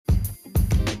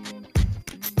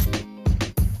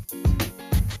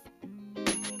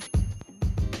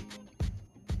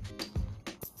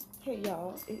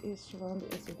y'all, it is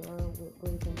Sharonda Isadora with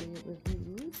Brazen Beard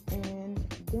Reviews, and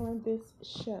during this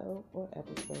show or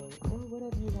episode or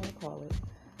whatever you want to call it,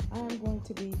 I'm going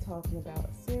to be talking about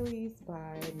a series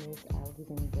by Miss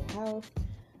Alexandra House.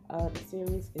 The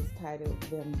series is titled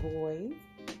Them Boys.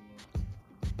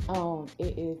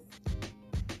 It is,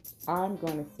 I'm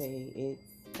going to say it's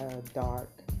a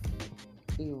dark,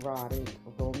 erotic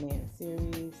romance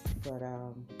series, but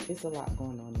it's a lot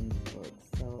going on in these books.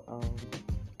 So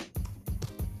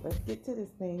let's get to this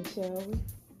thing, shall we?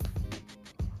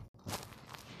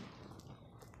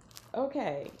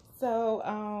 Okay, so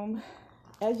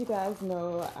as you guys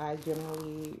know, I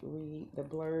generally read the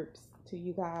blurbs to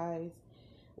you guys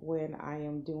when I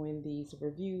am doing these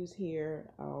reviews here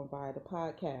via the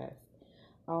podcast.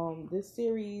 This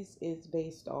series is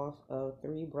based off of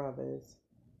three brothers.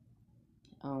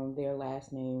 Their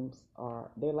last name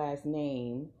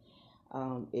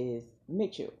is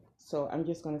Mitchell. So I'm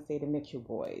just going to say the Mitchell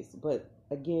Boys. But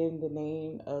again, the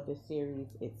name of the series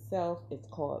itself is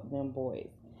called Them Boys.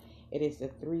 It is a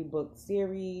 3-book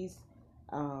series.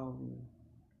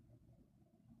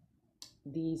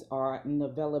 These are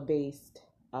novella-based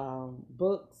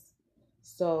books.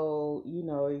 So,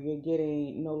 you're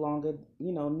getting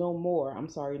no more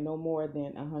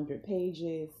than 100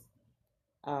 pages.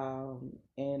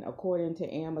 And according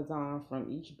to Amazon, from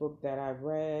each book that I've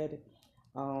read,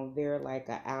 they're like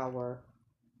an hour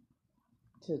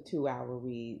to 2 hour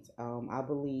reads. I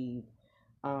believe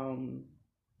the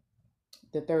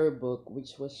third book,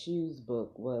 which was Shu's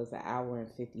book, was an hour and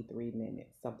 53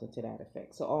 minutes, something to that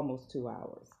effect. So almost 2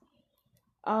 hours.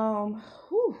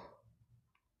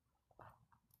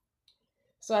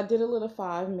 So I did a little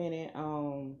 5-minute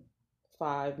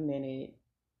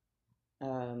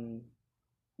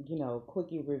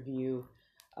quickie review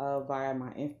via my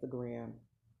Instagram.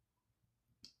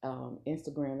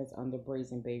 Instagram is under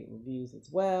Brazen Beard Reviews as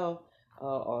well,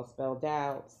 all spelled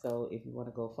out. So if you want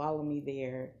to go follow me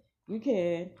there, you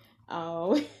can.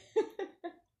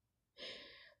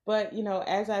 But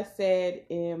as I said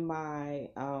in my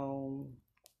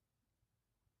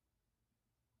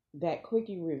that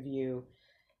quickie review,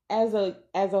 as a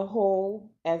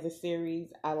whole, as a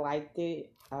series, I liked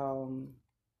it.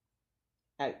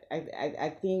 I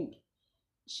think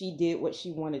she did what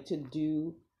she wanted to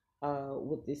do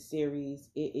with this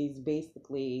series. It is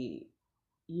basically,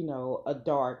 a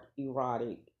dark,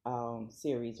 erotic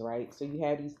series, right? So you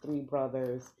have these three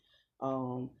brothers,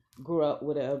 grew up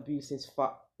with an abusive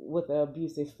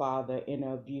father in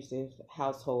an abusive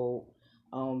household.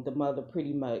 The mother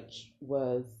pretty much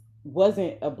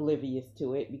wasn't oblivious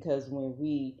to it, because when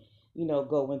we,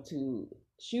 go into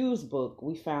Shu's book,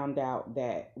 we find out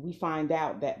that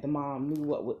the mom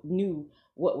knew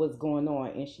what was going on,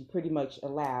 and she pretty much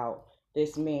allowed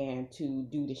this man to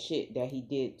do the shit that he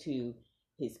did to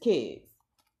his kids.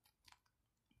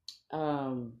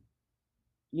 All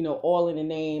in the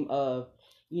name of,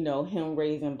 him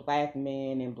raising black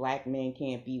men, and black men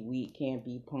can't be weak, can't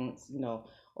be punks,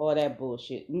 all that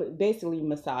bullshit. Basically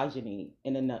misogyny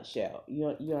in a nutshell.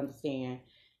 You understand?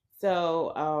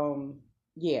 So,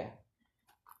 yeah.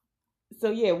 So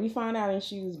yeah, we find out in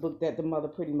Shu's book that the mother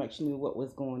pretty much knew what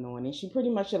was going on, and she pretty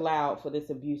much allowed for this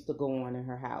abuse to go on in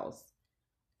her house.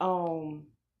 The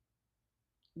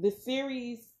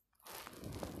series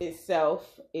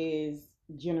itself is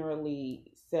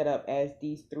generally set up as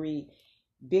these three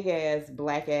big ass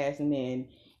black ass men,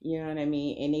 you know what I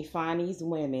mean? And they find these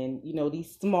women,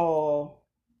 these small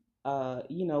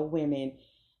women.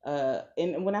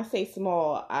 And when I say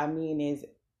small, I mean as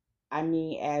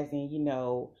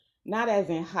in, not as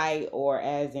in height or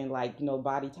as in like,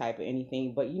 body type or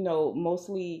anything, but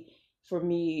mostly for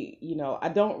me, I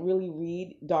don't really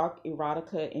read dark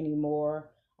erotica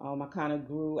anymore. I kind of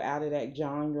grew out of that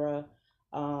genre.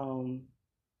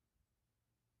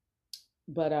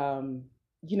 But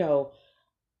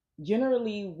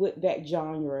generally with that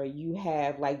genre, you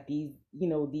have like these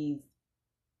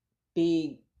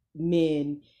big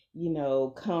men,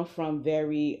 come from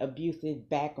very abusive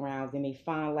backgrounds, and they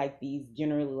find like these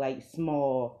generally like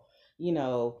small,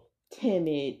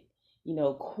 timid,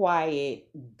 quiet,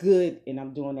 good, and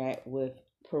I'm doing that with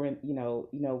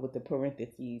with the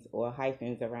parentheses or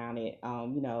hyphens around it,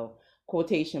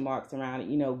 quotation marks around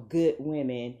it, good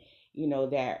women,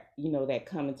 that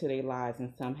come into their lives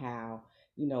and somehow,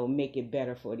 make it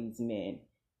better for these men.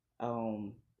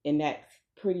 And that's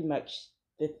pretty much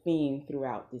the theme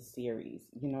throughout this series.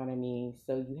 You know what I mean?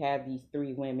 So you have these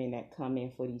three women that come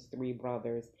in for these three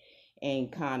brothers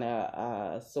and kind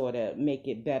of sort of make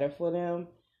it better for them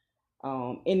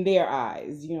in their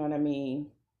eyes. You know what I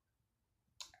mean?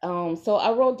 So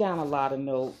I wrote down a lot of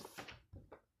notes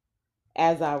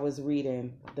as I was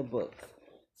reading the books.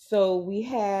 So we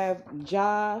have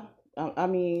the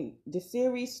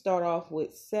series start off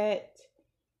with Set,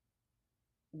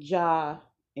 Ja,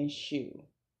 and Shu.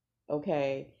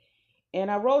 Okay. And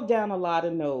I wrote down a lot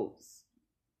of notes,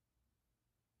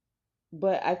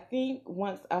 but I think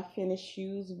once I finished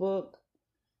Shu's book,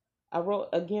 I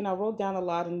wrote down a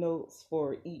lot of notes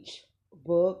for each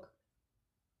book,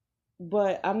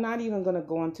 but I'm not even going to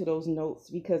go into those notes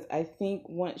because I think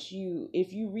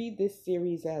if you read this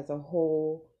series as a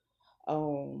whole,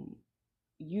 um,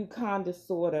 you kind of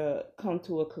sort of come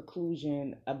to a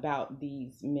conclusion about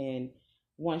these men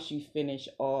once you finish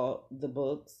all the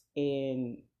books,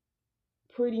 and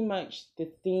pretty much the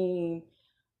theme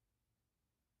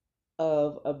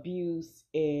of abuse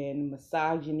and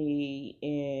misogyny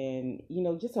and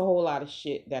just a whole lot of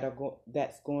shit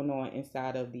that's going on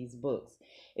inside of these books.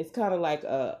 It's kind of like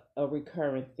a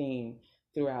recurring theme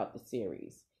throughout the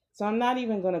series. So I'm not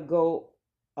even gonna go.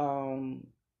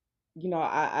 When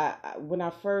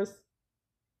I first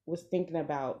was thinking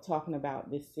about talking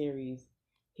about this series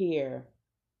here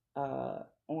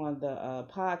on the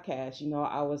podcast,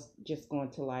 I was just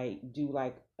going to like do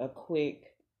like a quick,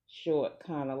 short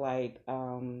kind of like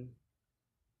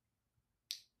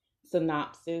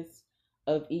synopsis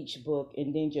of each book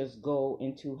and then just go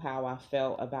into how I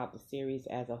felt about the series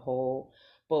as a whole.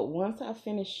 But once I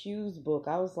finished Shu's book,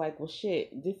 I was like, well,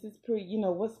 shit, this is pretty,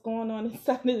 what's going on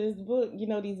inside of this book,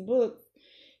 these books,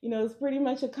 it's pretty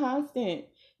much a constant,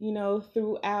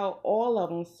 throughout all of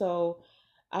them. So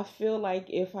I feel like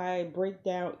if I break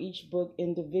down each book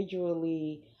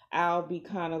individually, I'll be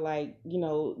kind of like,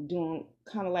 doing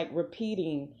kind of like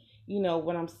repeating,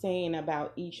 what I'm saying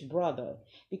about each brother.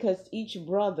 Because each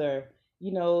brother,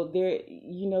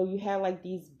 you have like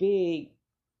these big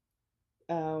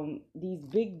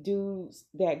dudes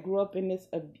that grew up in this,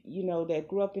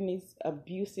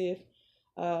 abusive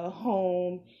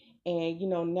home, and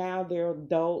now they're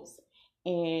adults,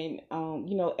 and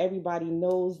everybody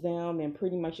knows them, and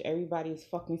pretty much everybody is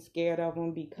fucking scared of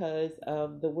them because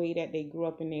of the way that they grew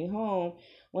up in their home.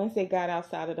 Once they got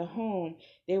outside of the home,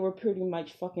 they were pretty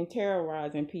much fucking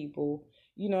terrorizing people.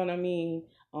 You know what I mean?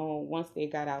 Once they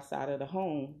got outside of the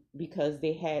home, because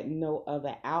they had no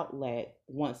other outlet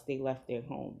once they left their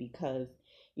home, because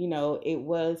it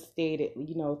was stated,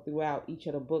 throughout each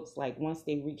of the books, like once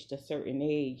they reached a certain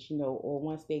age, or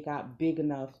once they got big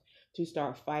enough to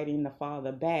start fighting the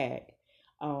father back,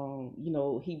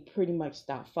 he pretty much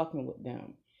stopped fucking with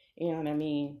them. You know what I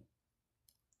mean?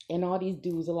 And all these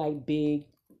dudes are like big,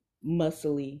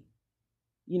 muscly,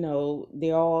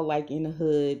 they're all like in the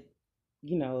hood,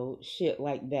 shit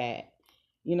like that.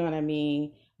 You know what I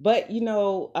mean? But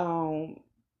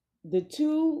the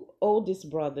two oldest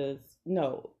brothers,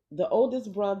 no, the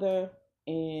oldest brother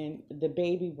and the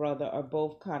baby brother are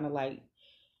both kind of like,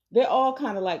 they're all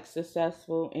kind of like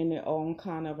successful in their own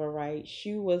kind of a right.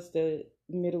 Shu was the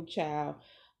middle child,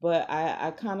 but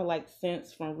I kind of like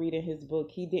sense from reading his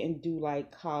book, he didn't do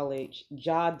like college.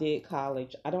 Ja did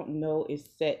college. I don't know if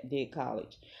Set did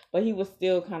college, but he was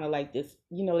still kind of like this.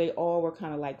 They all were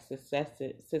kind of like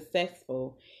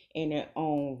successful in their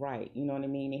own right. You know what I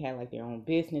mean? They had like their own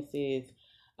businesses,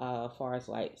 as far as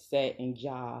like Set and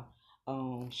Ja.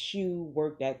 Shu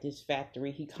worked at this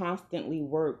factory. He constantly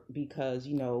worked because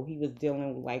he was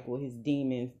dealing with like with his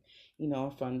demons,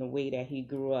 from the way that he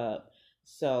grew up.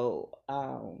 So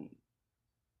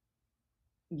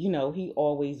he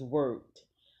always worked.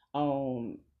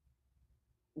 Um,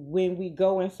 when we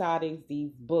go inside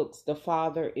these books, the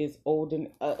father is older.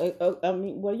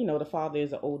 The father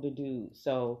is an older dude,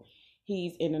 so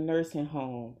he's in a nursing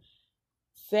home.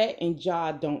 Set and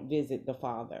Ja don't visit the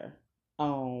father.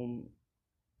 Um,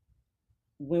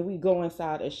 when we go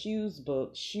inside a Shu's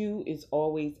book, Shu is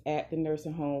always at the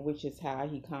nursing home, which is how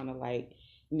he kind of like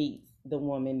meets the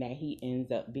woman that he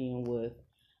ends up being with.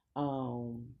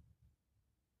 Um,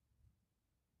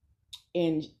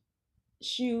 and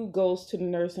Shu goes to the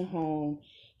nursing home.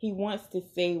 He wants to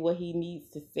say what he needs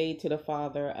to say to the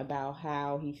father about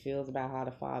how he feels about how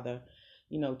the father,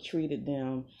 treated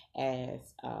them as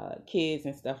kids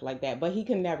and stuff like that. But he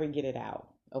can never get it out.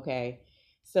 Okay.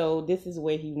 So this is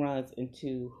where he runs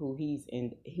into who he's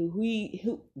in,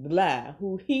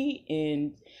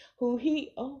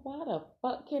 oh, why the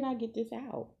fuck can I get this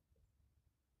out?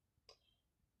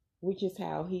 Which is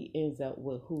how he ends up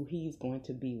with who he's going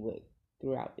to be with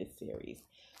throughout this series.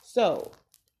 So,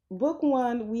 book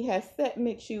one, we have Set,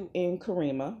 Mixu, and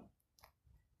Karima.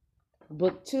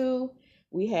 Book two,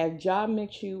 we have Ja,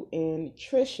 Mixu, and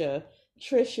Trisha.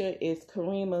 Trisha is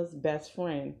Karima's best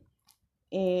friend.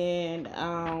 And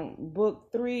book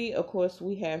three, of course,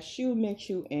 we have Shu,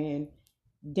 Mixu, and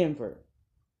Denver.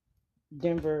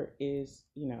 Denver is,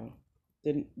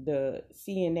 the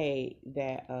CNA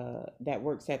that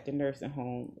works at the nursing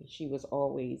home. She was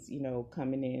always,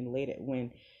 coming in late at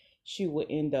when she would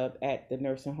end up at the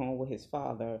nursing home with his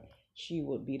father. She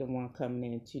would be the one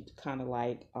coming in to kind of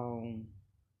like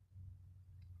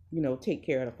take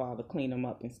care of the father, clean him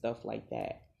up and stuff like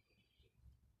that.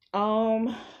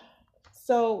 Um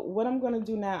so what I'm gonna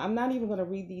do now, I'm not even gonna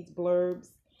read these blurbs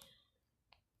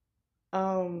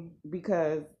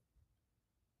because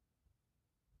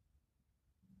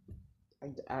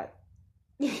I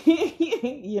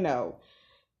you know,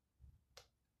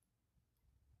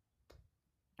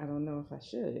 I don't know if I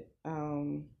should.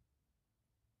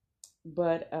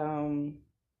 But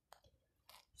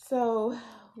so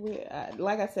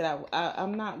like I said,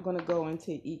 I'm not gonna go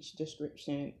into each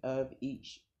description of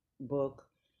each book.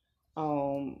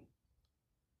 Um,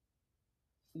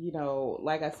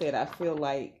 like I said, I feel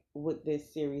like with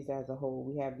this series as a whole,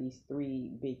 we have these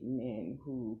three big men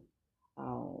who,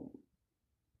 um,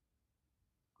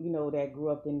 that grew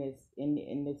up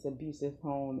in this abusive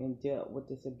home and dealt with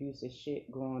this abusive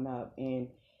shit growing up, and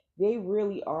they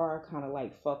really are kind of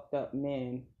like fucked up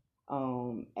men,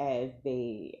 as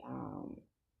they,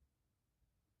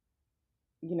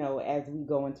 as we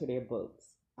go into their books.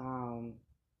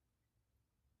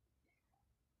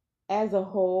 As a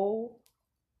whole,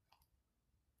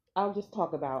 I'll just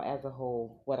talk about as a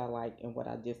whole what I like and what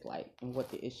I dislike and what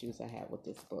the issues I have with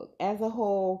this book. As a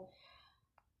whole,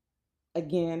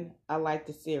 again, I like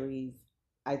the series.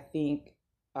 I think,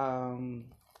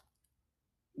 um,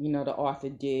 the author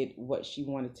did what she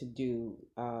wanted to do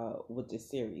with the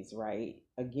series, right?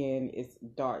 Again, it's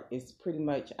dark. It's pretty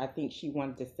much, I think she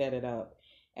wanted to set it up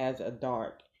as a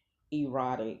dark,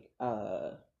 erotic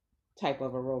type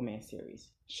of a romance series.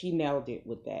 She nailed it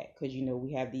with that because,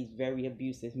 we have these very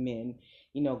abusive men,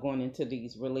 going into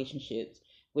these relationships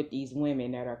with these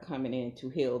women that are coming in to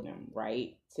heal them,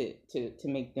 right? To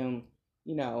make them,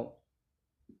 you know,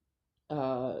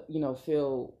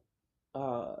 feel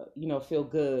feel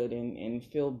good and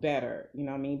feel better.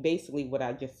 I mean, basically what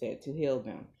I just said, to heal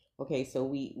them. Okay, so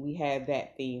we had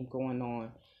that theme going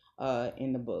on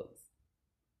in the books.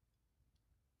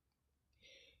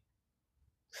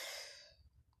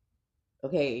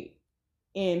 Okay,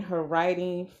 in her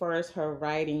writing, first her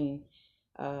writing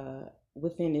uh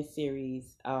within this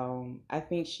series, I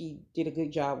think she did a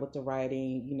good job with the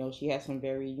writing. She has some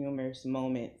very humorous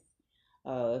moments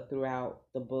throughout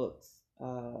the books,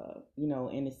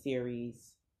 in the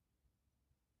series.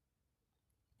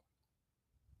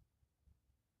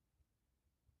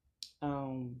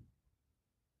 um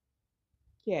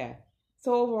yeah,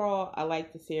 so overall I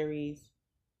like the series.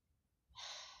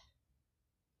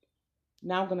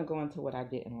 Now I'm gonna go into what I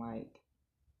didn't like.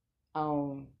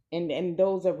 And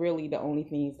those are really the only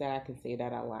things that I can say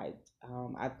that I liked.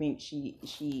 I think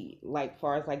she like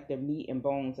far as like the meat and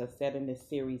bones of setting this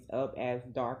series up as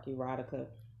dark erotica,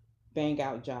 bang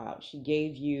out job. She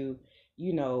gave you,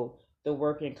 the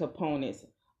working components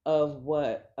of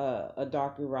what a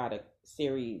dark erotic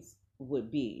series would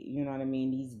be. You know what I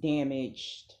mean? These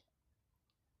damaged,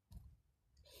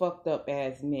 fucked up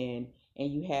as men, and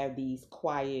you have these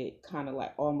quiet, kind of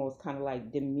like almost kind of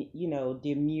like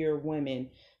demure women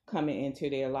coming into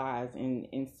their lives,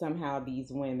 and somehow these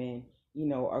women,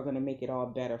 are going to make it all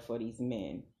better for these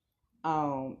men.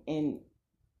 And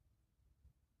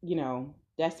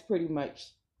that's pretty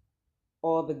much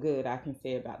all the good I can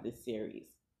say about this series.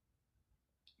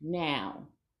 Now,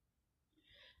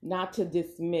 not to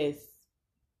dismiss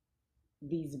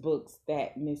these books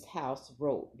that Miss House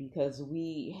wrote, because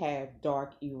we have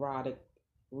dark erotica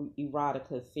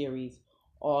series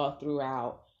all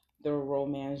throughout the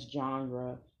romance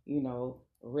genre,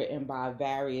 written by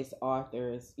various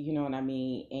authors, you know what I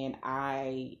mean? And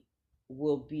I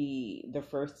will be the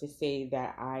first to say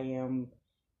that I am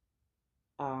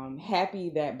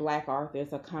happy that black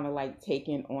authors are kind of like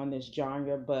taking on this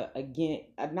genre, but again,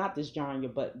 not this genre,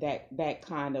 but that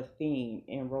kind of theme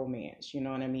in romance, you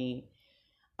know what I mean?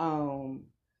 um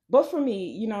but for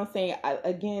me, what I'm saying,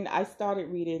 I started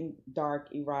reading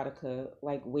dark erotica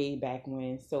like way back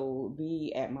when. So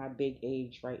be at my big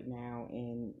age right now,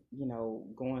 and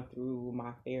going through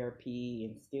my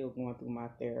therapy and still going through my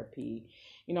therapy,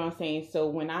 you know what I'm saying? So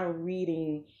when I'm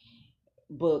reading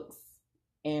books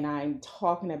and I'm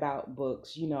talking about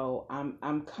books,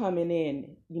 I'm coming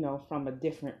in, from a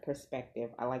different perspective.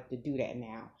 I like to do that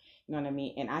now. You know what I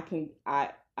mean? And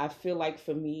I feel like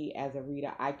for me as a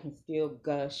reader, I can still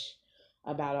gush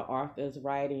about an author's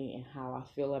writing and how I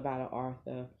feel about an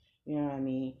author. You know what I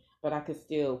mean? But I could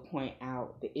still point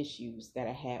out the issues that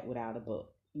I had without a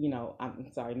book.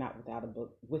 I'm sorry, not without a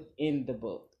book, within the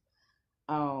book.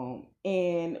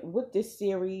 And with this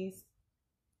series,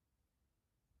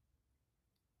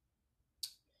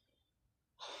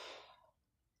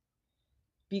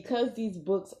 because these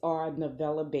books are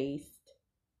novella based,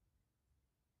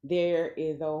 there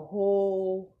is a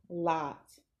whole lot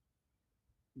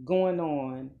going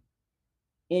on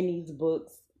in these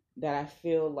books that I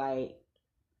feel like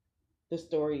the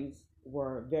stories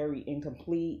were very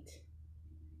incomplete.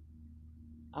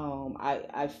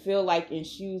 I feel like in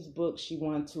Shu's book, she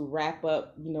wanted to wrap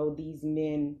up, these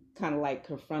men kind of like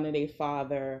confronted their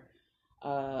father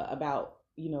about,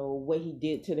 what he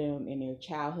did to them in their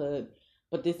childhood.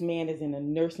 But this man is in a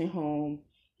nursing home.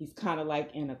 He's kind of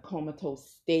like in a comatose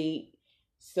state.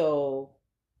 So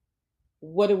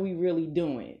what are we really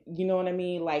doing? You know what I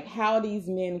mean? Like, how are these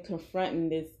men confronting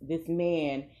this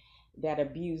man that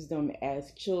abused them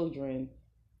as children?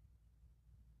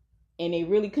 And they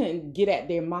really couldn't get at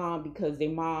their mom because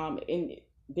their mom, and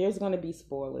there's going to be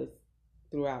spoilers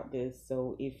throughout this.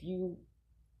 So if you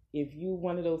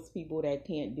one of those people that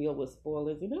can't deal with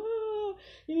spoilers and she told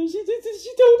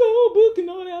the whole book and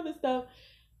all that other stuff,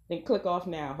 then click off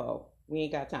now, ho. We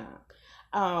ain't got time.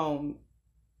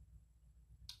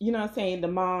 You know what I'm saying? The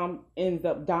mom ends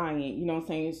up dying, you know what I'm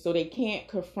saying? So they can't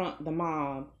confront the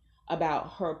mom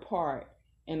about her part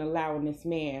in allowing this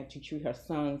man to treat her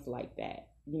sons like that,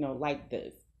 like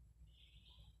this.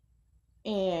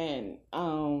 And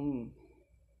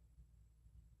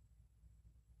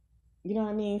you know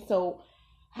what I mean? So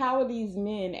how are these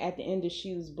men at the end of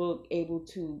Shu's book able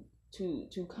to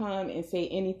come and say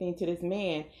anything to this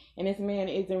man? And this man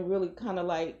isn't really kind of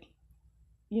like,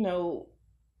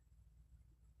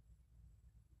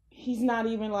 he's not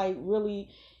even like really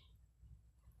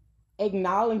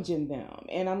acknowledging them.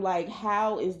 And I'm like,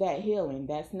 how is that healing?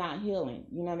 That's not healing.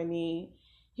 You know what I mean?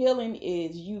 Healing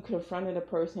is you confronting a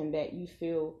person that you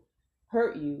feel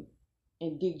hurt you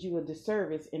and did you a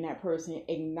disservice, and that person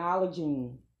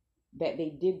acknowledging that they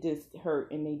did this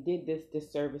hurt and they did this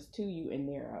disservice to you, and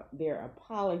they're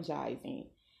apologizing.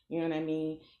 You know what I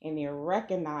mean? And they're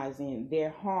recognizing their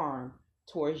harm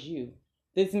towards you.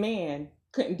 This man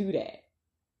couldn't do that.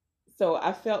 So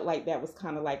I felt like that was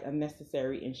kind of like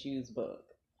unnecessary in Shu's book.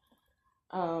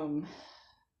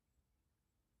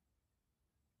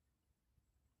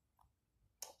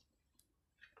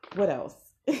 What else?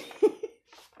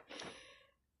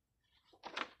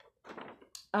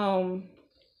 I'm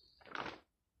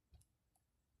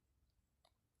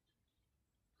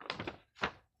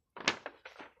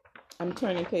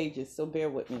turning pages, so bear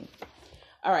with me.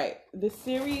 All right, the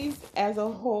series as a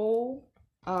whole,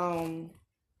 so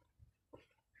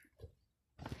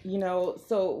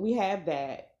we have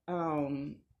that.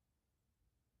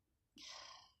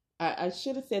 I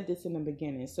should have said this in the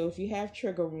beginning. So if you have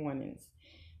trigger warnings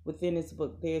within this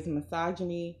book, there's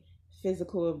misogyny,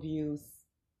 physical abuse.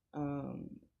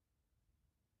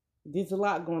 There's a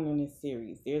lot going on in this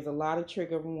series. There's a lot of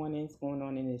trigger warnings going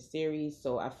on in this series.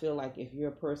 So I feel like if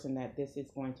you're a person that this is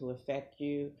going to affect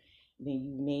you, then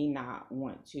you may not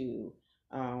want to,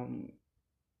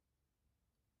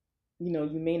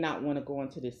 you may not want to go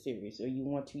into this series, or you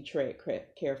want to tread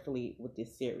carefully with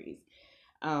this series.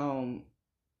 Again,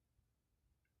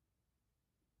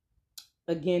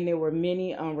 there were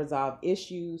many unresolved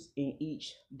issues in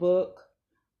each book.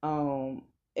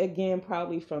 Again,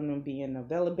 probably from them being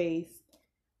novella based.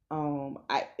 Now,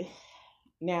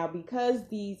 because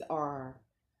these are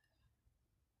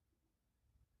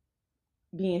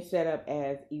being set up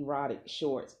as erotic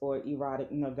shorts or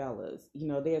erotic novellas,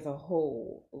 there's a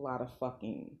whole lot of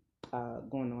fucking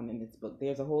going on in this book.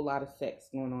 There's a whole lot of sex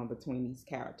going on between these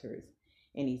characters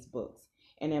in these books.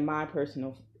 And in my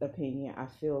personal opinion, I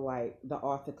feel like the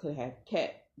author could have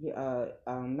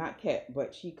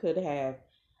but she could have,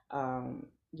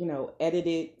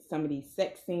 edited some of these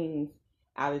sex scenes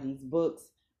out of these books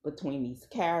between these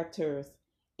characters,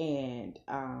 and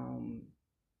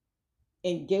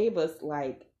gave us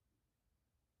like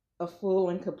a full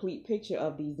and complete picture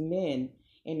of these men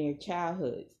in their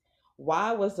childhoods.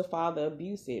 Why was the father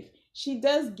abusive? She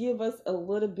does give us a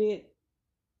little bit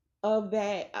of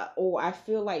that, or I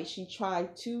feel like she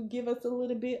tried to give us a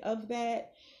little bit of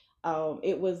that.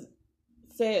 It was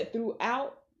said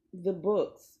throughout the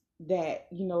books that,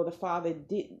 the father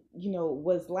did,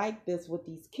 was like this with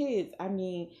these kids. I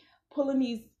mean,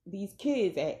 pulling these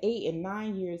kids at 8 and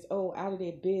 9 years old out of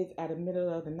their beds at the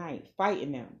middle of the night,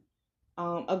 fighting them.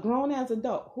 A grown ass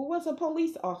adult who was a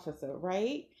police officer,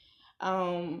 right?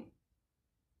 And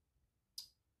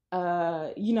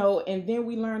then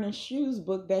we learn in Shu's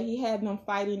book that he had them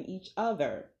fighting each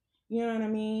other. You know what I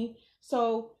mean?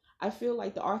 So I feel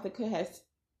like the author could has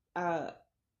uh,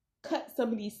 cut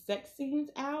some of these sex scenes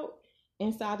out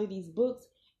inside of these books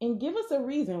and give us a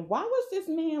reason. Why was this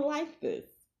man like this?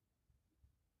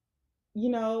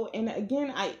 And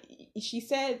again, she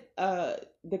said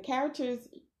the characters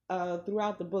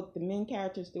throughout the book, the main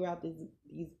characters throughout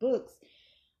these books,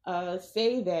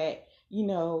 say that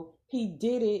he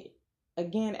did it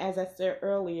again, as I said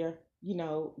earlier,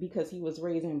 because he was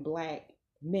raising black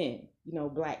men,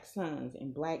 black sons,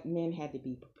 and black men had to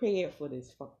be prepared for this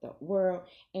fucked up world.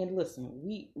 And listen,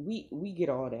 we get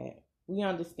all that, we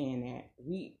understand that,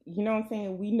 you know what I'm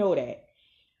saying, we know that.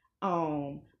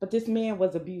 But this man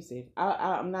was abusive.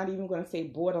 I'm not even gonna say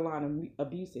borderline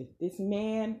abusive. This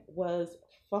man was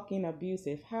fucking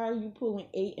abusive. How are you pulling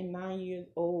 8 and 9 years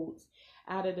olds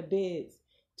out of the beds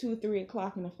 2, 3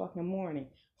 o'clock in the fucking morning,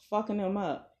 fucking them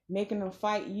up, making them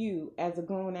fight you as a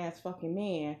grown ass fucking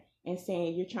man, and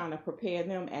saying you're trying to prepare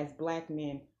them as black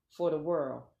men for the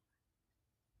world?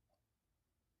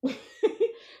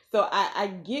 So I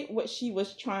get what she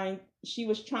was trying. She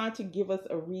was trying to give us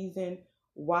a reason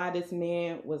why this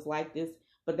man was like this,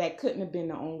 but that couldn't have been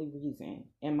the only reason,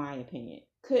 in my opinion.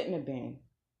 Couldn't have been.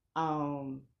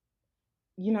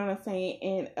 You know what I'm saying?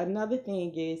 And another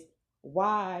thing is,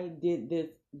 why did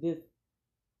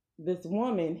this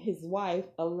woman, his wife,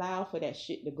 allow for that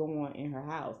shit to go on in her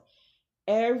house?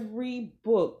 Every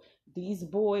book, these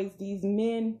boys, these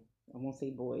men, I won't say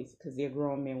boys because they're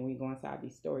grown men when we go inside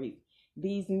these stories.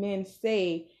 These men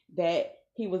say that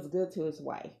he was good to his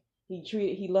wife.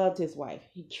 He loved his wife.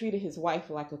 He treated his wife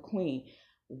like a queen.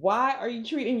 Why are you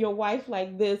treating your wife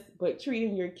like this, but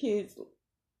treating your kids,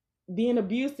 being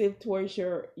abusive towards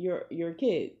your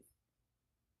kids?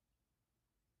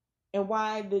 And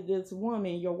why did this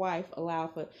woman, your wife, allow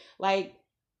for, like,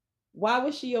 why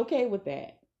was she okay with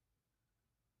that?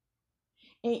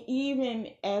 And even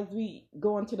as we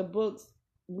go into the books,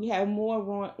 we have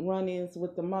more run-ins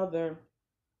with the mother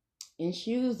in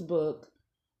Shu's book.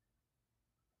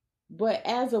 But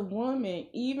as a woman,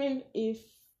 even if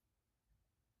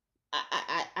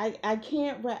I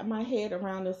can't wrap my head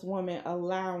around this woman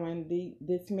allowing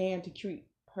this man to treat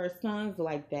her sons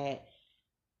like that,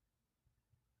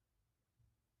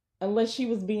 unless she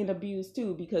was being abused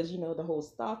too, because the whole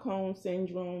Stockholm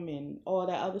syndrome and all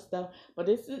that other stuff. But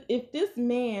if this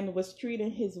man was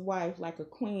treating his wife like a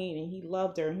queen and he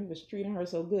loved her and he was treating her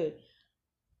so good,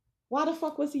 why the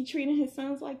fuck was he treating his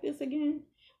sons like this again?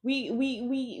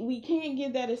 We can't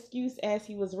give that excuse as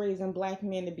he was raising black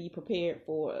men to be prepared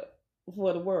for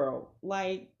the world.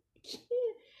 Like,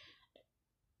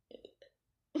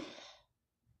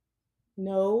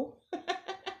 no.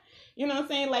 You know what I'm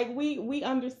saying? Like, we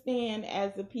understand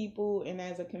as a people and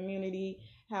as a community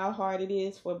how hard it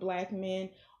is for black men,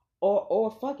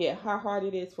 or fuck it, how hard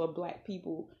it is for black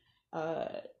people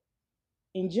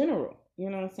in general. You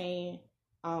know what I'm saying?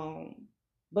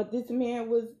 But this man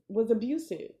was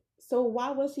abusive. So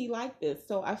why was he like this?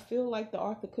 So I feel like the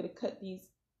author could have cut these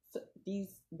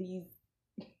these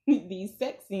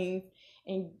sex scenes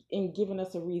and given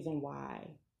us a reason why.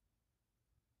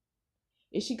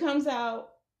 If she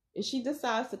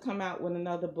decides to come out with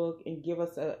another book and give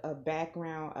us a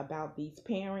background about these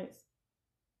parents,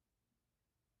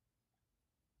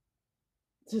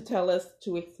 to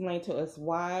explain to us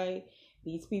why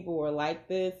these people were like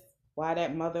this, why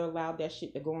that mother allowed that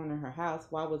shit to go on in her house,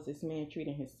 why was this man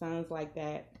treating his sons like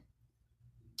that,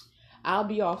 I'll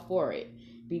be all for it.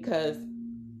 Because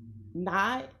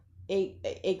not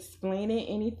explaining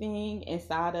anything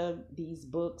inside of these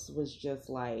books was just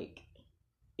like,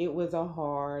 it was a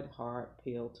hard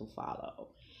pill to follow.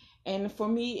 And for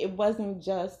me, it wasn't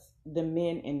just the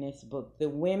men in this book, the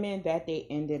women that they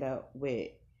ended up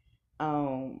with.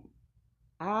 I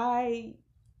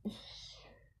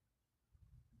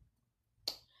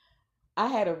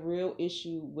had a real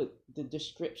issue with the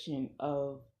description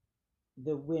of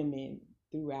the women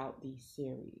throughout these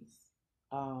series.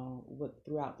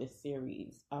 Throughout this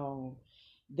series,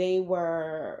 they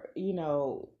were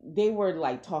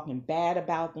like talking bad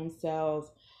about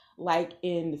themselves. Like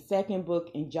in the second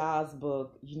book, in Ja's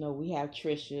book, we have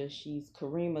Trisha. She's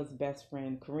Karima's best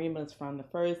friend. Karima's from the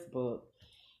first book,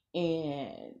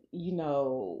 and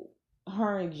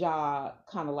her and Ja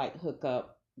kind of like hook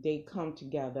up. They come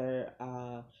together.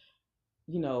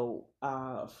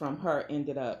 From her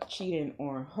ended up cheating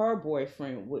on her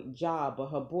boyfriend with Ja, but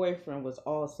her boyfriend was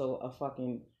also a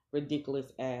fucking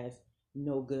ridiculous ass,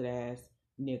 no good ass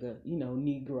nigga,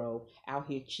 Negro out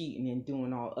here cheating and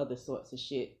doing all other sorts of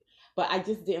shit. But I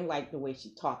just didn't like the way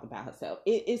she talked about herself.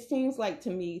 It seems like to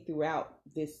me throughout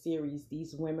this series,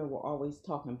 these women were always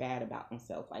talking bad about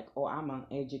themselves, like, oh, I'm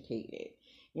uneducated.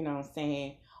 you know what I'm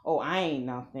saying? Oh, I ain't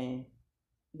nothing.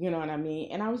 You know what I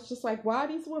mean? And I was just like, why are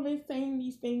these women saying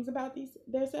these things about these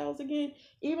themselves again?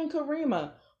 Even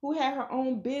Karima, who had her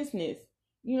own business,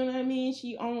 you know what I mean?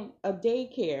 She owned a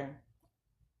daycare.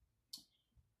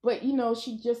 But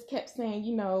she just kept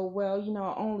saying, well,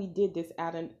 I only did this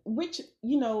out of which,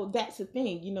 that's the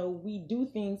thing. We do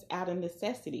things out of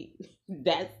necessity.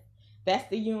 That's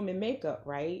the human makeup,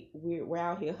 right? We're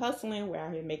out here hustling, we're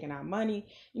out here making our money,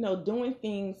 doing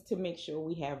things to make sure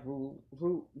we have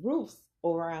roofs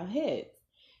over our heads.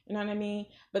 You know what I mean?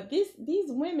 But these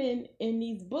women in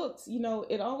these books,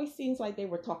 it always seems like they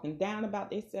were talking down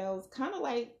about themselves, kind of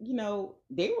like,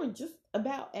 they were just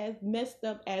about as messed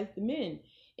up as the men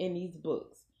in these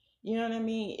books. You know what I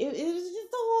mean? It was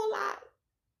just a whole lot.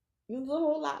 There's a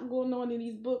whole lot going on in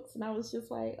these books, and I was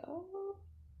just like, oh,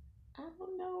 I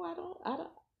don't know.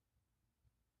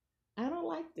 I don't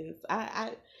like this.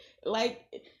 I like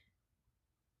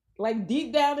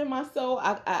deep down in my soul,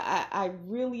 I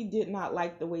really did not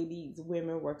like the way these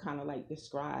women were kind of like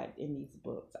described in these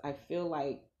books. I feel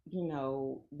like,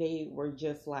 they were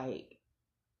just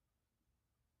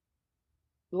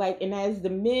and as the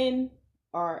men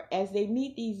as they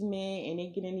meet these men and they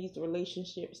get in these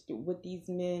relationships with these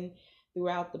men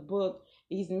throughout the book,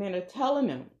 these men are telling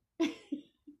them,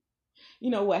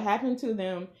 what happened to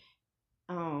them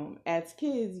as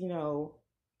kids,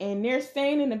 and they're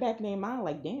saying in the back of their mind,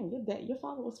 like, damn, your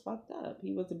father was fucked up.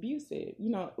 He was abusive,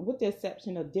 with the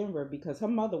exception of Denver, because her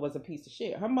mother was a piece of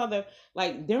shit. Her mother,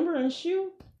 like Denver and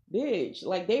Shu, bitch,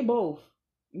 like they both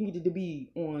needed to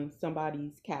be on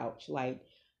somebody's couch, like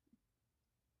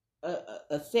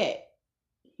a set.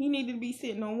 He needed to be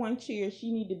sitting on one chair.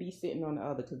 She needed to be sitting on the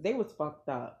other because they was fucked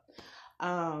up.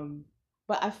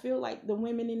 But I feel like the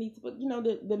women in these,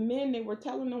 the men, they were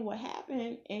telling them what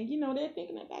happened, and they're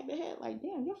thinking in the back of their head, like,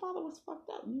 damn, your father was fucked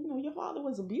up. Your father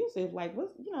was abusive. Like,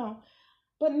 what,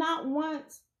 But not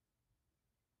once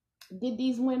did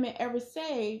these women ever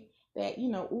say that,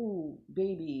 ooh,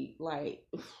 baby, like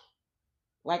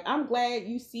I'm glad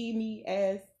you see me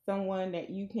as someone that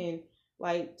you can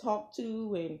like talk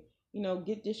to and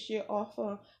get this shit off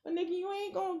of. But nigga, you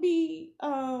ain't gonna be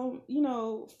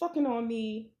fucking on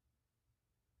me,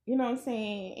 you know what I'm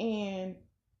saying? And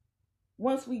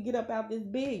once we get up out this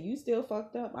bed, you still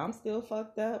fucked up. I'm still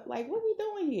fucked up. Like, what we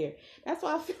doing here? That's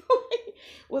why I feel like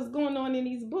what's going on in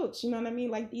these books. You know what I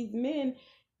mean? Like these men,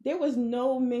 there was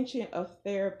no mention of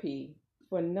therapy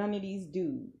for none of these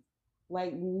dudes.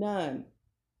 Like none.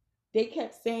 They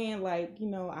kept saying like, I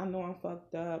know I'm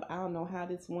fucked up. I don't know how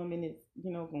this woman is,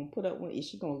 gonna put up with. Is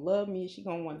she gonna love me? Is she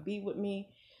gonna want to be with me?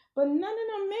 But none of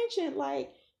them mentioned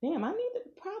like, damn, I need to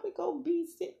probably go be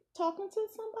talking to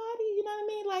somebody. You know what I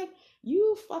mean? Like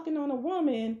you fucking on a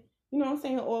woman, you know what I'm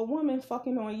saying, or a woman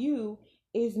fucking on you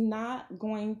is not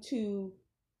going to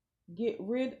get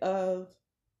rid of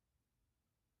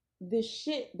the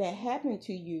shit that happened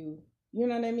to you. You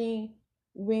know what I mean?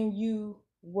 When you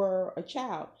were a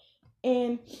child.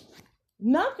 And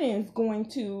nothing's going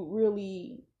to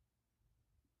really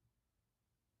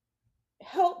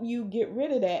help you get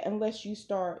rid of that unless you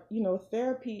start,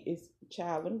 therapy is,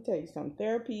 child, let me tell you something.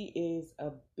 Therapy is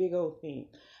a big old thing.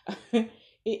 It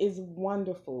is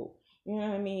wonderful. You know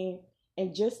what I mean?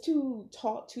 And just to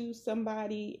talk to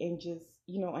somebody and just,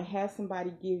 and have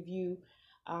somebody give you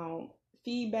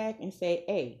feedback and say,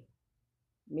 hey,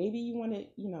 maybe you want to,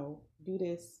 do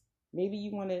this. Maybe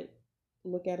you want to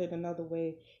look at it another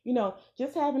way.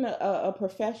 Just having a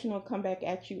professional come back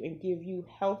at you and give you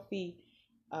healthy,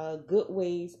 good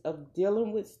ways of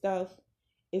dealing with stuff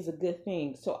is a good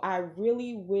thing. So I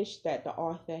really wish that the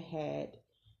author had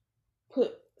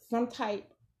put some type.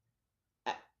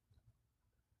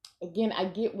 Again, I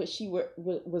get what she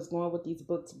was going with these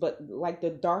books, but like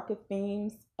the darker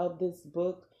themes of this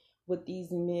book with these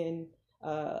men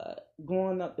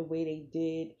growing up the way they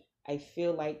did, I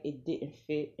feel like it didn't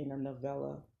fit in a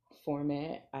novella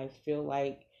format. I feel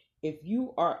like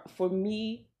for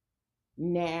me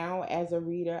now as a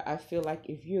reader, I feel like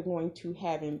if you're going to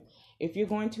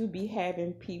be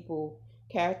having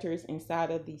characters inside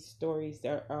of these stories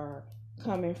that are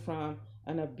coming from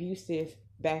an abusive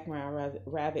background,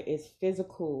 rather it's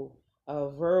physical,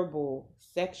 verbal,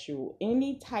 sexual,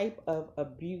 any type of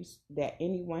abuse that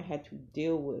anyone had to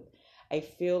deal with, I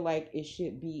feel like it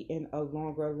should be in a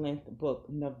longer length book.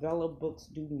 Novella books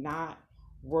do not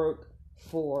work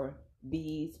for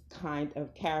these kind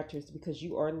of characters because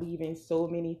you are leaving so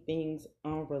many things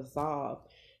unresolved.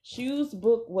 Shu's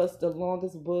book was the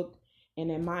longest book,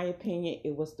 and in my opinion,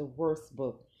 it was the worst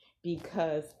book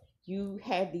because you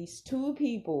had these two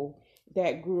people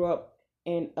that grew up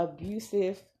in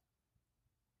abusive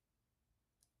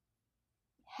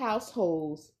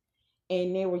households,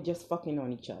 and they were just fucking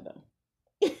on each other.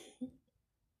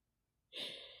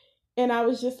 And I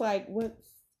was just like, what's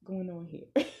going on here?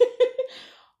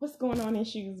 What's going on in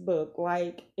Shu's book?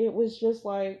 Like, it was just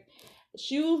like,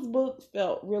 Shu's book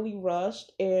felt really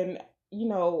rushed, and, you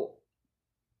know,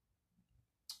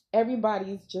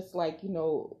 everybody's just like,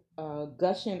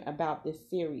 gushing about this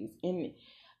series. And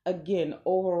again,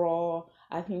 overall,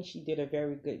 I think she did a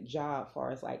very good job as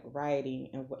far as like writing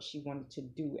and what she wanted to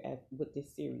do with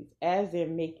this series, as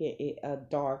in making it a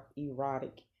dark,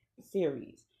 erotic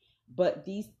series. But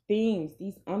these themes,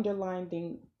 these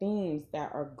underlying themes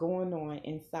that are going on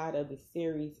inside of the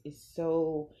series is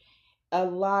so, a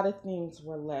lot of things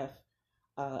were left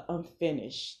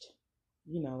unfinished,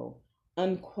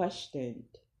 unquestioned.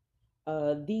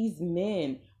 These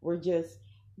men were just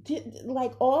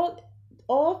like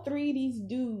all three of these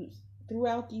dudes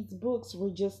throughout these books were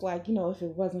just like, if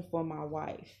it wasn't for my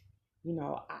wife,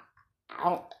 I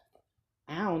don't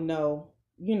I don't know,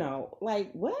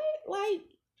 like what? Like,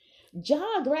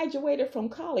 John graduated from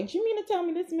college. You mean to tell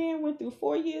me this man went through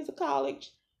 4 years of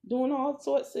college doing all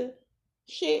sorts of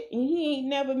shit, and he ain't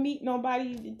never meet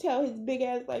nobody to tell his big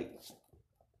ass like,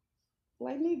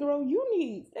 Negro, you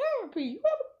need therapy. You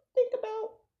ever think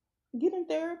about getting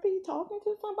therapy, talking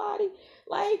to somebody?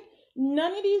 Like,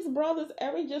 none of these brothers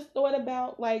ever just thought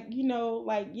about, like,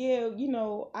 yeah,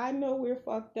 I know we're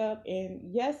fucked up,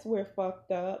 and yes, we're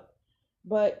fucked up,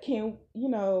 but do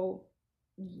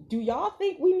y'all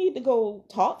think we need to go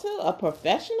talk to a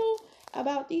professional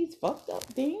about these fucked up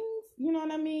things? You know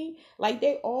what I mean? Like,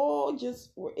 they all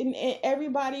just were, and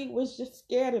everybody was just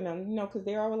scared of them, because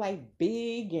they are like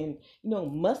big and,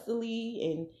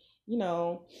 muscly and,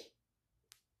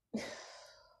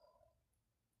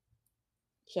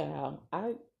 child,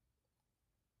 I,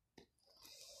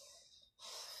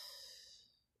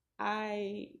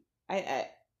 I,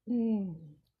 mm,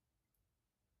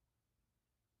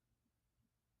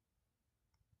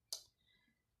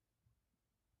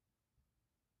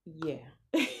 yeah.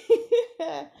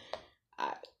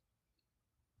 I,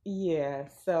 yeah,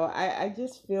 so I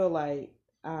just feel like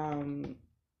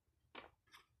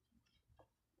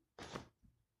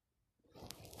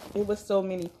it was so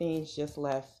many things just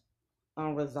left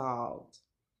unresolved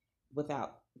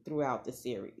without throughout the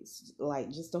series, like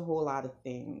just a whole lot of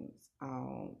things.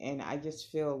 And I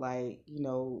just feel like,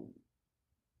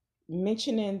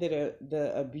 mentioning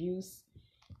the abuse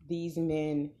these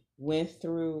men went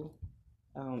through,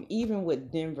 even with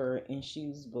Denver and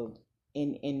Shu's book,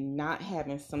 and not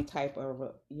having some type of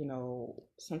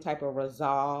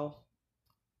resolve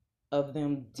of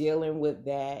them dealing with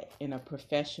that in a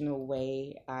professional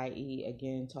way, i.e.,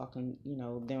 again, talking,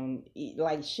 them,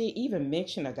 like, shit, even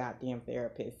mention a goddamn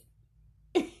therapist.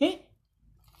 You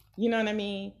know what I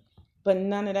mean? But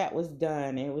none of that was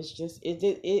done. It was just,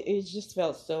 it just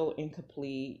felt so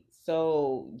incomplete,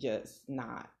 so just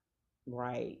not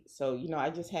right. So, I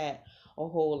just had a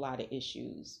whole lot of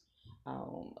issues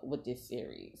with this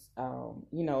series.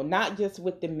 Not just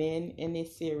with the men in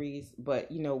this series,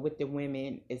 but, with the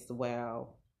women as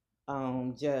well.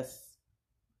 Just,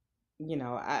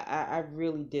 I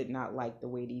really did not like the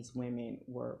way these women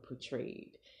were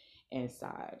portrayed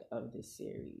inside of this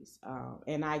series.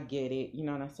 And I get it, you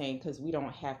know what I'm saying? Because we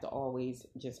don't have to always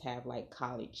just have like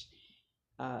college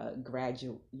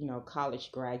graduates.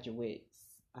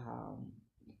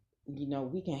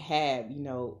 We can have,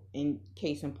 in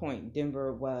case in point,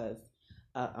 Denver was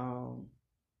a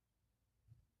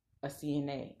a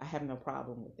CNA. I have no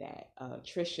problem with that.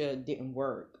 Trisha didn't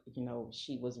work.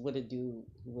 She was with a dude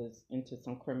who was into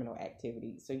some criminal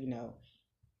activity. So,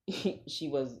 she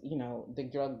was, the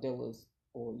drug dealers,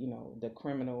 or, the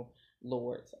criminal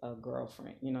lord's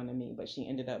girlfriend, you know what I mean? But she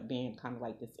ended up being kind of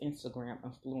like this Instagram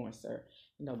influencer,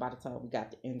 by the time we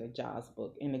got to end of Jaws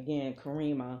book. And again,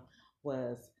 Karima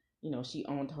was, she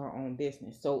owned her own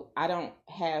business. So I don't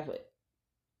have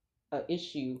a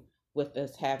issue with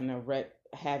us having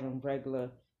regular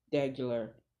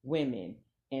women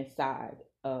inside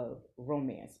of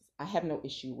romances. I have no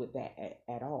issue with that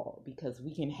at all, because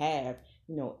we can have,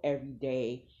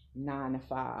 everyday 9 to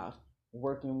 5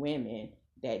 working women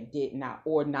that did not,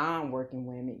 or non-working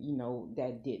women,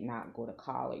 that did not go to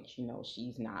college.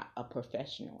 She's not a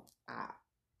professional.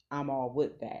 I'm all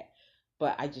with that.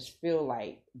 But I just feel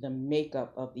like the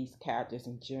makeup of these characters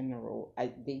in general,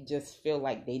 they just feel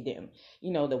like they didn't,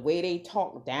 the way they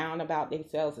talk down about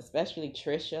themselves, especially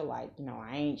Trisha, like,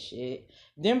 I ain't shit.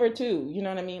 Denver too, you know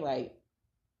what I mean? Like,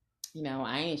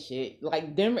 I ain't shit.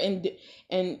 Like, Denver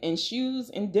and Shoes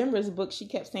in Denver's book, she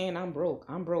kept saying, I'm broke.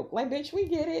 Like, bitch, we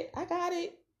get it. I got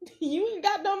it. You ain't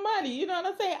got no money. You know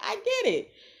what I'm saying? I get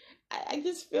it. I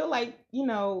just feel like,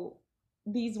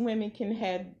 these women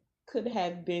could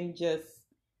have been just,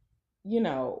 you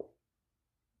know,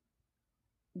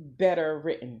 better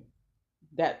written.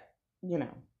 That, you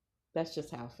know, that's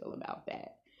just how I feel about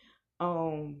that.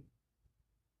 Um,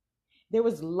 there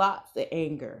was lots of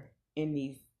anger in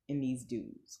these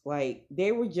dudes. Like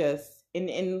they were just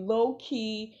in low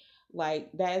key.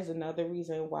 Like that is another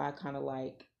reason why I kind of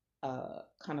like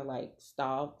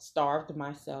starved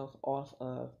myself off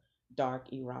of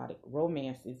dark erotic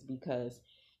romances, because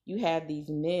you have these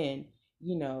men,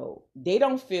 they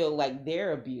don't feel like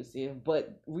they're abusive,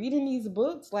 but reading these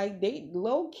books, like they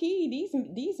low key,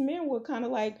 these men were kind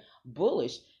of like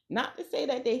bullish. Not to say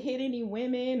that they hit any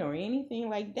women or anything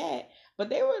like that, but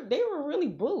they were really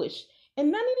bullish.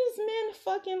 And none of these men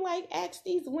fucking like asked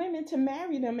these women to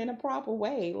marry them in a proper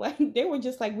way. Like they were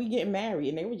just like, we get married,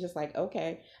 and they were just like,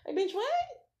 okay. Like, bitch, what?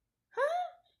 Huh?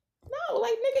 No,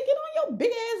 like nigga, get on your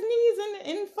big ass knees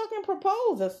and fucking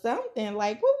propose or something.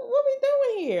 Like, what we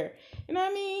doing here? You know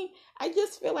what I mean? I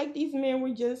just feel like these men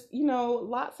were just,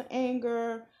 lots of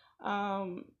anger.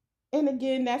 Um, and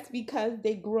again, that's because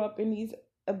they grew up in this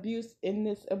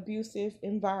abusive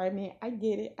environment. I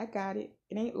get it. I got it.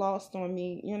 It ain't lost on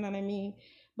me. You know what I mean?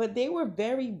 But they were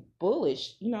very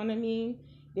bullish. You know what I mean?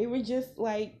 They were just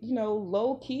like,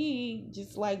 low key,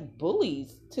 just like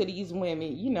bullies to these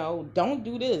women. Don't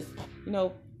do this. You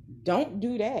know, don't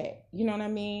do that. You know what I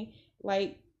mean?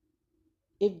 Like,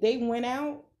 if they went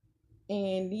out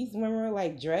and these women were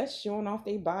like dressed, showing off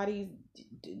their bodies,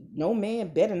 no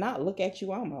man better not look at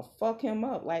you. I'm gonna fuck him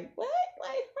up. Like, what?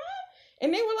 Like, huh?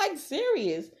 And they were like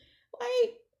serious.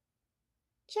 Like,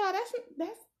 child,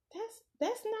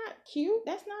 that's not cute.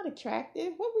 That's not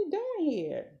attractive. What we doing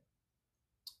here?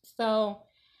 So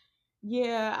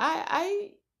yeah,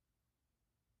 I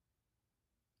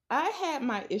had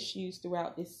my issues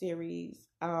throughout this series.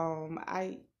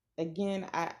 I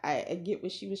get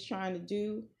what she was trying to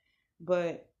do,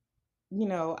 but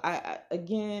I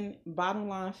again, bottom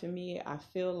line for me, I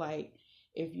feel like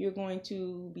if you're going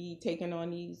to be taking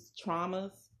on these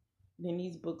traumas, then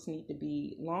these books need to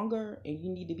be longer, and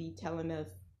you need to be telling us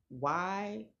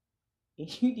why,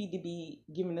 and you need to be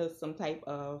giving us some type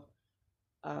of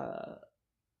uh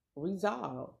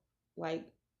resolve. Like,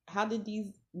 how did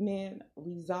these men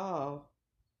resolve?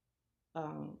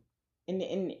 Um, and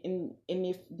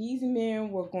if these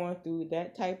men were going through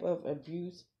that type of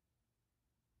abuse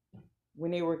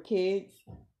when they were kids,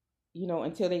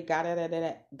 until they got out of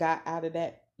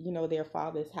that, their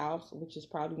father's house, which is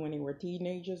probably when they were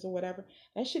teenagers or whatever,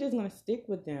 that shit is gonna stick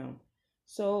with them.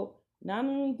 So not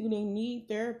only do they need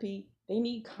therapy, they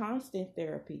need constant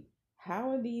therapy. How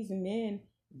are these men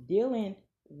dealing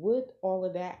with all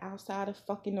of that outside of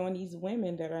fucking on these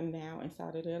women that are now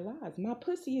inside of their lives? My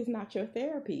pussy is not your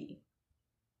therapy.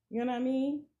 You know what I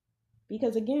mean?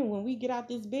 Because again, when we get out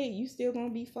this bed, you still gonna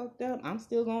be fucked up. I'm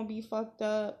still gonna be fucked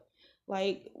up.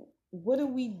 Like, what are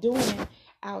we doing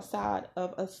outside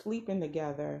of us sleeping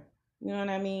together? You know what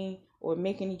I mean? Or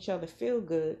making each other feel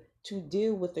good to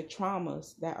deal with the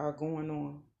traumas that are going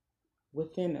on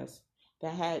within us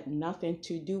that had nothing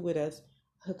to do with us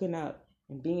hooking up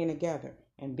and being together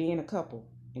and being a couple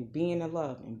and being in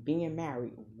love and being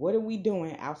married. What are we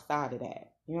doing outside of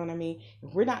that? You know what I mean?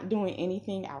 If we're not doing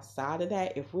anything outside of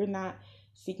that, if we're not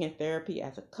seeking therapy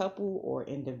as a couple or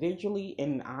individually,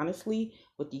 and honestly,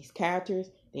 with these characters,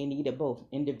 they needed both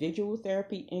individual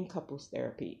therapy and couples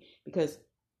therapy. Because,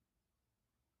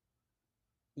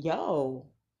 yo,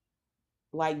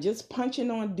 like just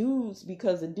punching on dudes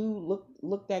because a dude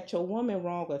looked at your woman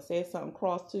wrong or said something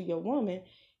cross to your woman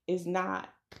is not,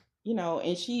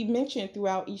 and she mentioned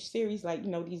throughout each series, like,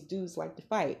 these dudes like to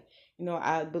fight.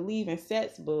 I believe in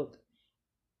Seth's book,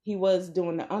 he was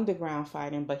doing the underground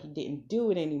fighting, but he didn't do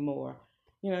it anymore.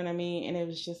 You know what I mean? And it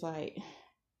was just like,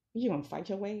 you gonna fight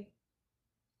your way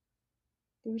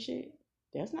through shit?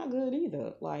 That's not good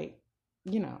either. Like,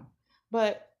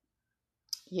 but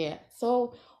yeah.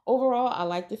 So overall, I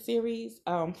like the series.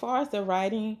 Far as the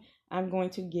writing, I'm going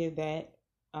to give that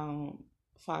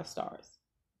 5 stars.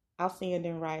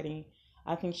 Outstanding writing.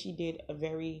 I think she did a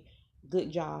very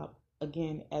good job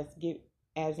again as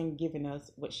in giving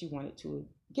us what she wanted to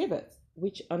give us,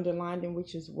 which underlined in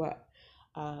which is what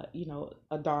a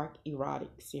dark erotic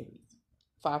series.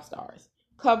 5 stars.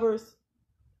 Covers,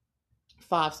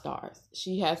 5 stars.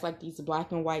 She has like these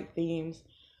black and white themes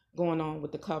going on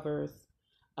with the covers,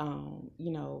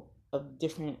 of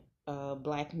different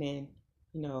black men.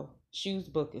 Shoes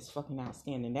book is fucking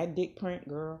outstanding. That dick print,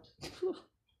 girl.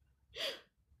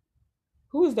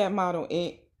 Who is that model?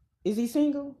 Is he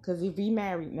single? Because if he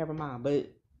married, never mind. But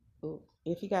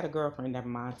if he got a girlfriend, never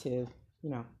mind too.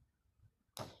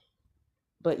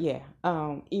 But yeah,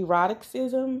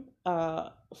 eroticism,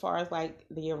 as far as like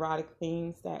the erotic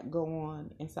themes that go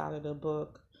on inside of the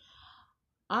book,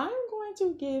 I'm going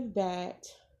to give that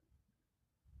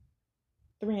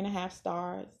 3.5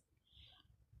 stars.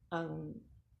 Um,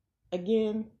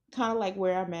 Again, kind of like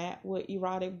where I'm at with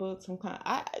erotic books.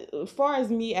 As far as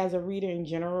me as a reader in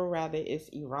general, rather it's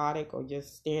erotic or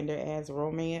just standard as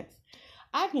romance,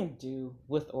 I can do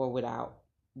with or without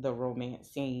the romance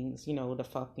scenes. The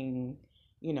fucking,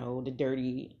 the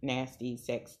dirty, nasty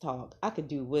sex talk. I could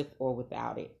do with or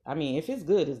without it. I mean, if it's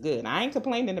good, it's good. I ain't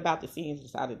complaining about the scenes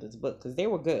inside of this book because they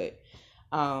were good.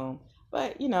 Um,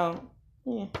 but yeah,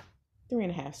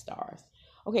 3.5 stars.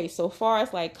 Okay, so far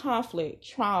as like conflict,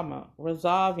 trauma,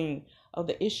 resolving of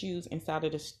the issues inside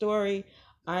of the story,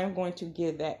 I'm going to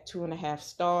give that 2.5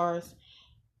 stars.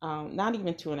 Not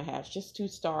even 2.5, just 2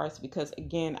 stars, because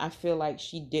again, I feel like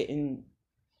she didn't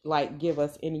like give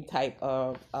us any type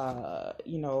of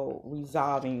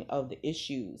resolving of the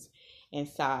issues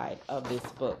inside of this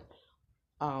book.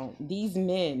 These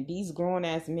men, these grown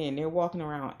ass men, they're walking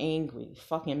around angry,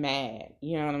 fucking mad.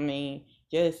 You know what I mean?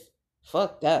 Just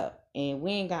fucked up. And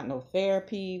we ain't got no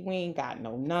therapy. We ain't got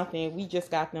no nothing. We just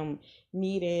got them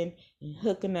meeting and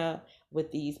hooking up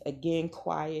with these, again,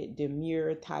 quiet,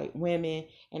 demure type women.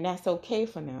 And that's okay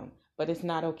for them. But it's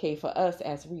not okay for us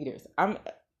as readers. I'm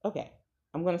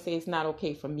going to say it's not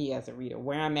okay for me as a reader.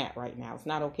 Where I'm at right now, it's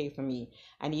not okay for me.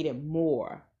 I needed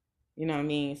more. You know what I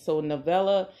mean? So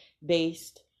novella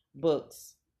based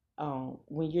books,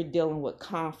 when you're dealing with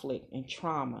conflict and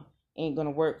trauma, ain't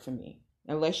gonna work for me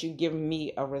unless you give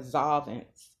me a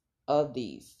resolvance of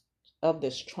this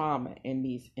trauma and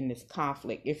this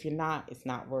conflict. If you're not, it's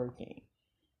not working.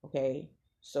 Okay,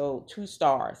 so 2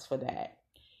 stars for that.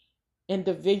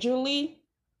 Individually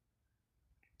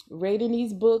rating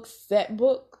these books,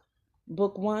 book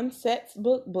one, Set's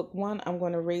book one, I'm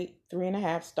going to rate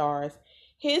 3.5 stars.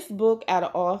 His book, out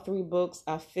of all 3 books,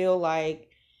 I feel like,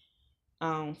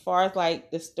 far as like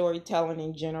the storytelling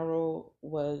in general,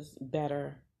 was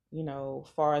better.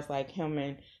 Far as like him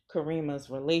and Karima's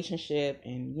relationship,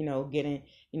 and getting,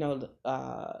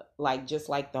 like just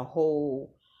like the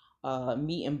whole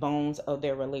meat and bones of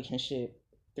their relationship,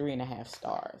 3.5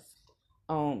 stars.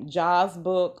 Ja's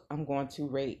book, I'm going to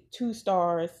rate 2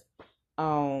 stars.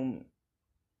 I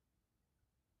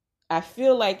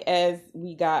feel like as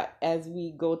we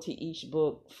go to each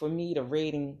book, for me, the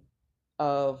rating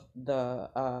of the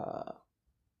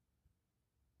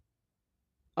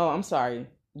I'm sorry,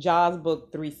 Jaws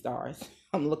book, 3 stars.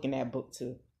 I'm looking at book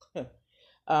 2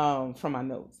 from my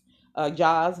notes.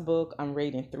 Jaws book, I'm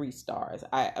rating 3 stars.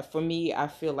 For me, I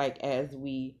feel like as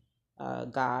we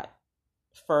got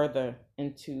further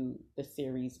into the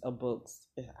series of books,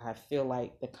 I feel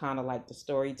like the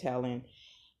storytelling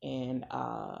and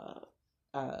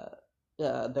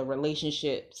the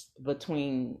relationships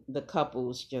between the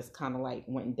couples just kind of like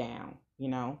went down.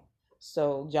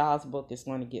 So Jaws book is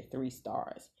going to get 3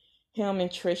 stars. Him and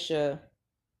Trisha,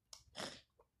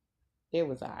 it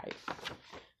was alright.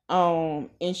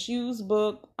 In Shu's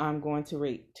book, I'm going to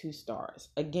rate 2 stars.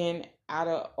 Again, out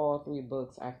of all 3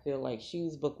 books, I feel like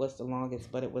Shu's book was the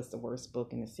longest, but it was the worst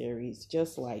book in the series.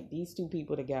 Just like these 2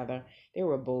 people together, they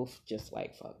were both just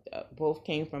like fucked up. Both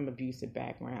came from abusive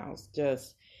backgrounds.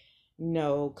 Just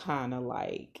kind of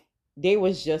like they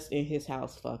was just in his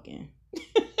house fucking.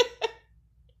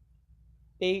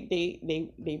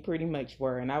 They pretty much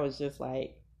were, and I was just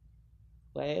like,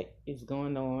 what is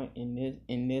going on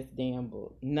in this damn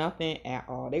book? Nothing at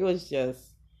all. They was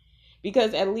just,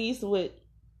 because at least with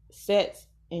Sets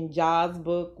in Ja's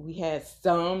book, we had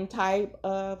some type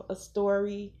of a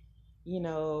story,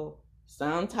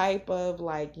 some type of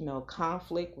like,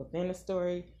 conflict within the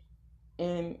story.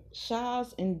 And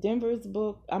Shu's and Denver's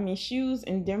book, I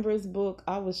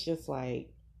was just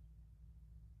like,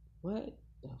 what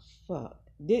the fuck?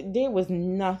 There was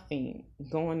nothing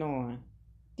going on.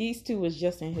 These 2 was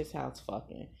just in his house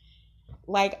fucking.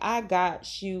 Like, I got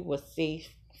Shu was safe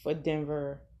for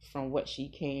Denver from what she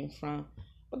came from.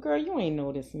 But girl, you ain't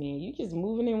know this man. You just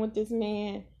moving in with this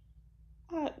man.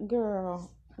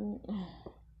 Girl.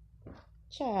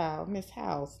 Child, Miss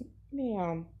House.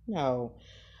 Ma'am, no.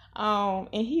 And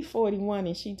he 41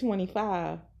 and she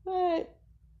 25. What?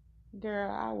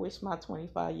 Girl, I wish my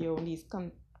 25-year-old niece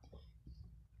come.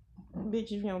 Bitch,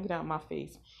 if you don't get out of my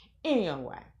face.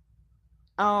 Anyway.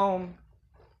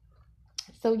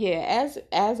 So yeah,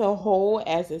 as a whole,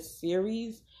 as a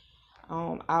series,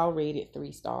 I'll rate it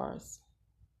 3 stars.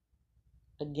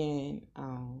 Again,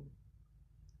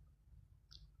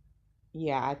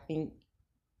 yeah, I think,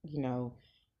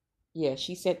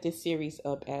 she set this series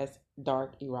up as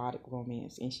dark erotic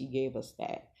romance, and she gave us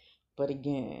that. But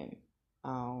again,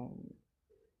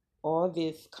 all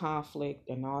this conflict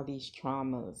and all these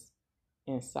traumas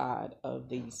inside of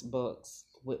these books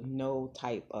with no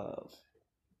type of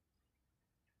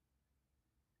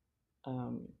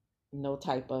um, no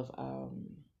type of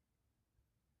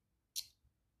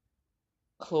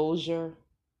closure.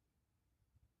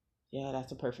 Yeah,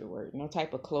 that's a perfect word. No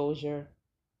type of closure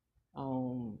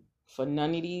for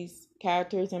none of these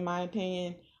characters, in my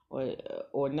opinion,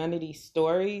 or none of these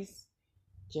stories.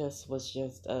 Just was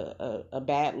just a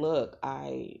bad look.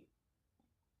 I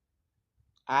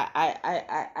can't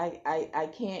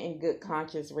in good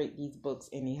conscience rate these books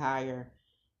any higher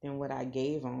than what I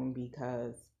gave them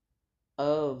because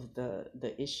of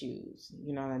the issues.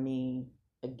 You know what I mean?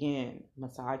 Again,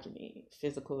 misogyny,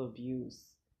 physical abuse,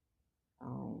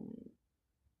 um,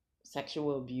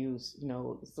 sexual abuse. You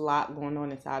know, there's a lot going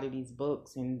on inside of these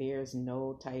books, and there's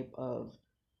no type of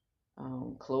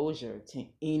closure to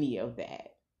any of that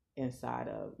inside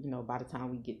of, by the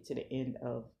time we get to the end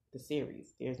of the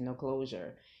series. There's no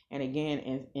closure. And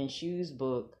again, in Shu's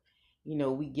book,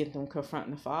 we get them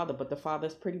confronting the father, but the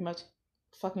father's pretty much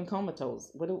fucking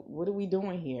comatose. What are we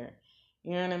doing here?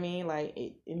 You know what I mean? Like,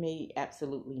 it made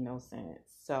absolutely no sense.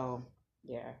 So,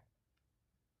 yeah.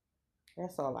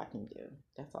 That's all I can do.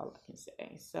 That's all I can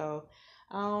say. So,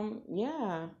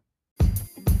 yeah.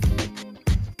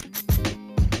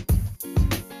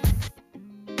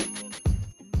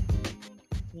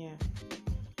 Yeah.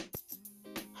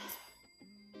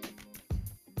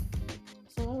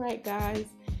 So, all right, guys.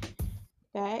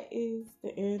 That is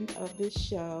the end of this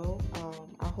show.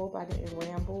 I hope I didn't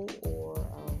ramble or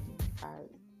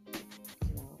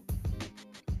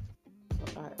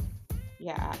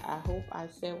I hope I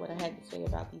said what I had to say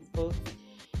about these books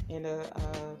in a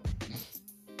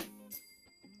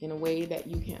way that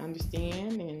you can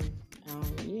understand. And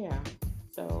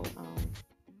so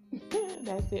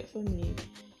that's it for me.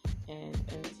 And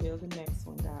until the next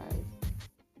one, guys.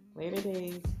 Later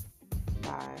days.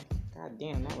 Bye. God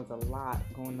damn, that was a lot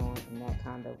going on in that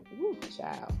kind of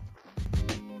child.